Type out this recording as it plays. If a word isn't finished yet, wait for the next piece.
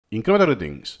Incremental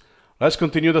greetings. Let's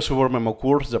continue the Supermemo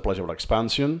course, the Pleasurable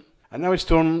expansion. And now it's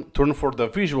turn for the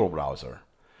visual browser.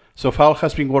 So Fowl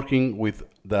has been working with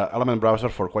the element browser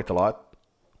for quite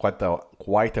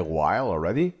a while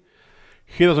already.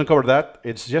 He doesn't cover that.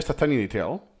 It's just a tiny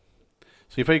detail.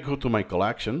 So if I go to my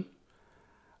collection,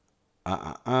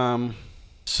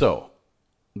 so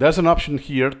there's an option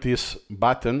here. This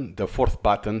button, the fourth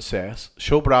button, says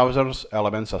show browsers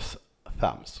elements as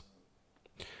thumbs.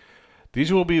 This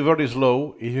will be very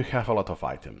slow if you have a lot of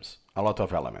items, a lot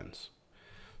of elements.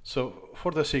 So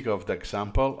for the sake of the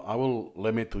example, I will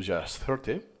limit to just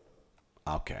 30.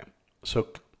 Okay, so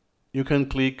you can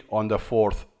click on the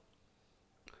fourth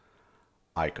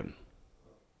icon.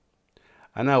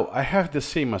 And now I have the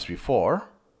same as before,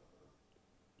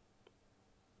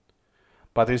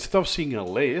 but instead of seeing a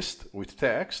list with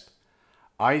text,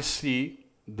 I see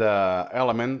the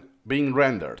element being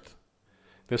rendered.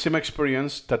 The same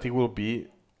experience that it will be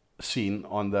seen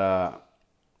on the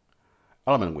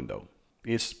element window.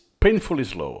 It's painfully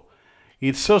slow.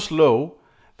 It's so slow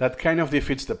that kind of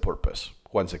defeats the purpose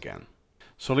once again.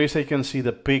 So at least I can see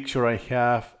the picture I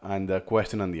have and the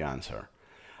question and the answer.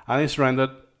 And it's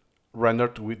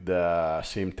rendered with the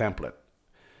same template.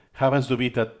 Happens to be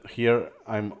that here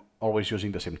I'm always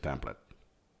using the same template.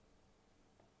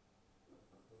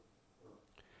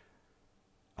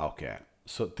 Okay,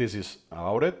 so this is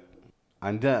about it.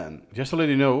 And then, just to let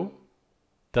you know,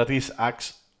 that this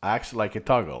acts like a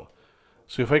toggle.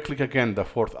 So if I click again the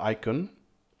fourth icon,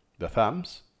 the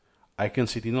thumbs, I can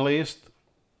see it in a list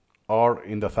or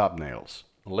in the thumbnails.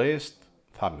 List,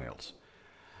 thumbnails.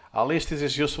 At least this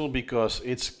is useful because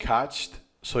it's cached,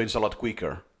 so it's a lot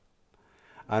quicker.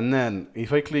 And then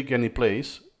if I click any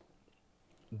place,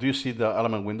 do you see the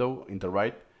element window in the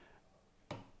right?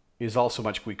 Is also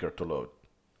much quicker to load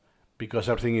because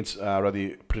everything is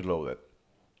already preloaded.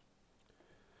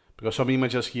 Because some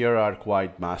images here are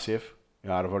quite massive,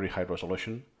 are very high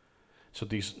resolution. So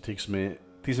this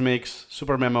makes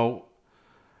Supermemo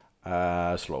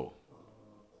slow.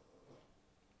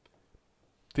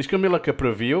 This can be like a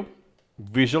preview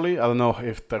visually. I don't know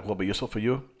if that will be useful for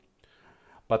you.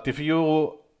 But if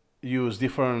you use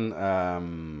different,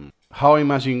 how I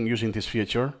imagine using this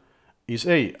feature is,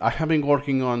 hey, I have been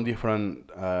working on different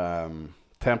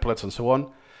templates and so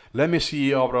on. Let me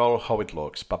see overall how it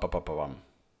looks.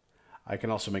 I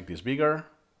can also make this bigger.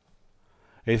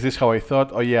 Is this how I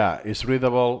thought? Oh yeah, it's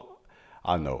readable.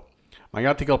 I know. My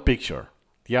article picture,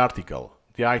 the article,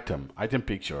 the item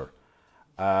picture,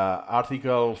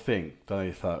 article thing that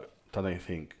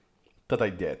I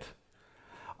did.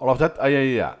 All of that,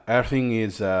 yeah. Everything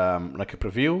is like a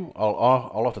preview,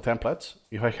 all of the templates.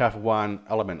 If I have one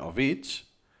element of each,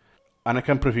 and I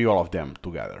can preview all of them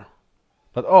together.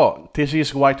 But oh, this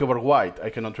is white over white, I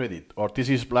cannot read it. Or this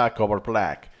is black over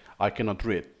black, I cannot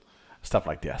read. Stuff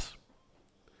like this.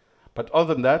 But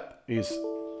other than that, it's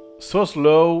so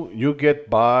slow, you get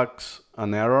bugs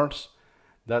and errors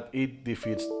that it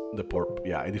defeats the purpose.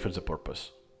 Yeah, it defeats the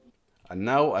purpose. And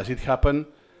now, as it happens,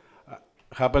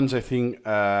 I think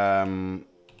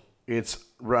it's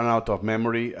run out of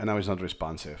memory and now it's not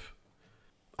responsive.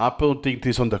 Apple take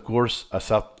this on the course as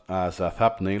a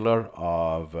thumbnailer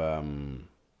of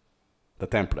the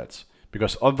templates,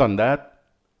 because other than that,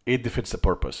 it defeats the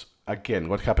purpose. Again,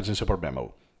 what happens in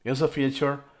Supermemo? It's a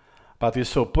feature, but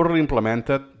it's so poorly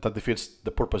implemented that defeats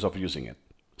the purpose of using it.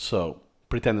 So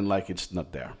pretending like it's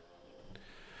not there.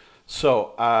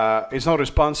 So it's not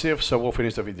responsive, so we'll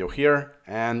finish the video here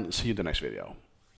and see you in the next video.